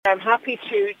I'm happy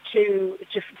to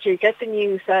get the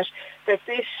news that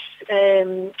this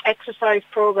exercise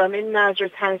program in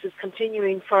Nazareth House is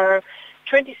continuing for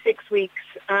 26 weeks,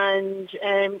 and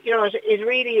it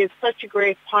really is such a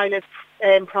great pilot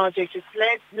project.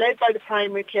 It's led by the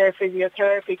Primary Care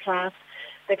Physiotherapy class.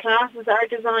 The classes are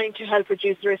designed to help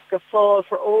reduce the risk of fall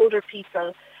for older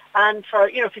people, and for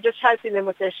just helping them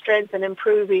with their strength and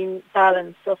improving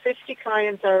balance. So 50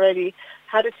 clients already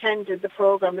had attended the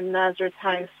program in Nazareth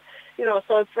House.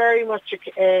 So it's very much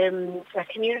a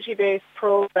community-based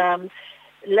program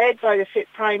led by the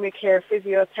Primary Care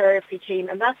Physiotherapy team,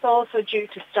 and that's also due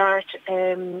to start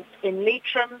in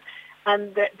Leitrim.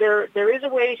 And there is a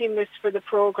waiting list for the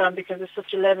program because there's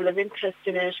such a level of interest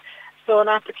in it. So an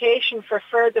application for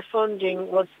further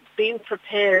funding was being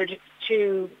prepared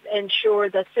to ensure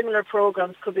that similar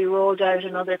programs could be rolled out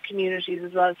in other communities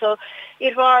as well. So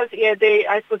it was,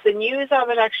 I suppose the news of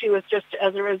it actually was just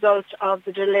as a result of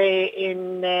the delay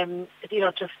in,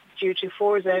 due to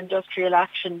Fórsa industrial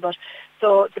action. But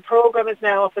so the program is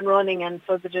now up and running, and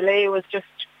so the delay was just,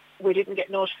 we didn't get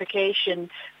notification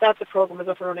that the program was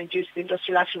up and running due to the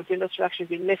industrial action, but the industrial action has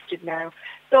been lifted now.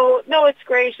 So, no, it's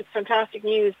great. It's fantastic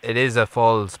news. It is a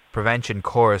falls prevention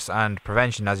course, and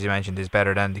prevention, as you mentioned, is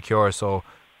better than the cure. So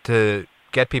to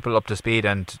get people up to speed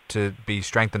and to be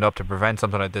strengthened up to prevent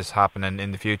something like this happening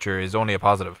in the future is only a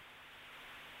positive.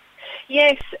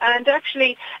 Yes, and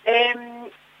actually,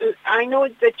 I know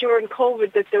that during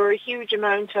COVID that there were a huge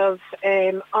amount of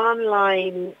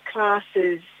online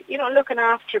classes, looking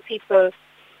after people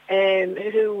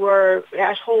who were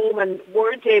at home and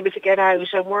weren't able to get out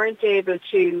and weren't able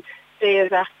to stay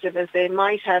as active as they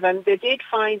might have. And they did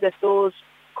find that those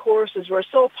courses were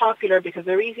so popular because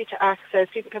they're easy to access.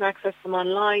 People can access them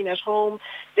online at home.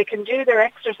 They can do their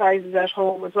exercises at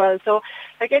home as well. So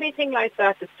like anything like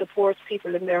that supports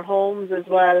people in their homes as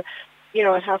well,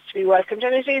 it has to be welcomed,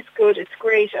 and it is good. It's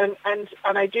great, and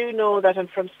I do know that, and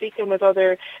from speaking with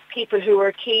other people who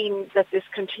were keen that this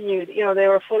continued, they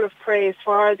were full of praise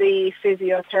for the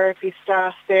physiotherapy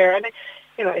staff there, and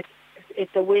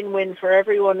it's a win-win for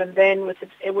everyone. And then with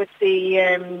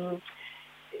the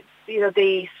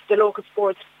local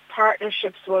sports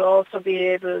partnerships will also be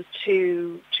able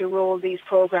to roll these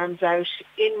programs out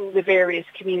in the various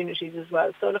communities as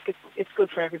well. So look, it's good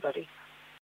for everybody.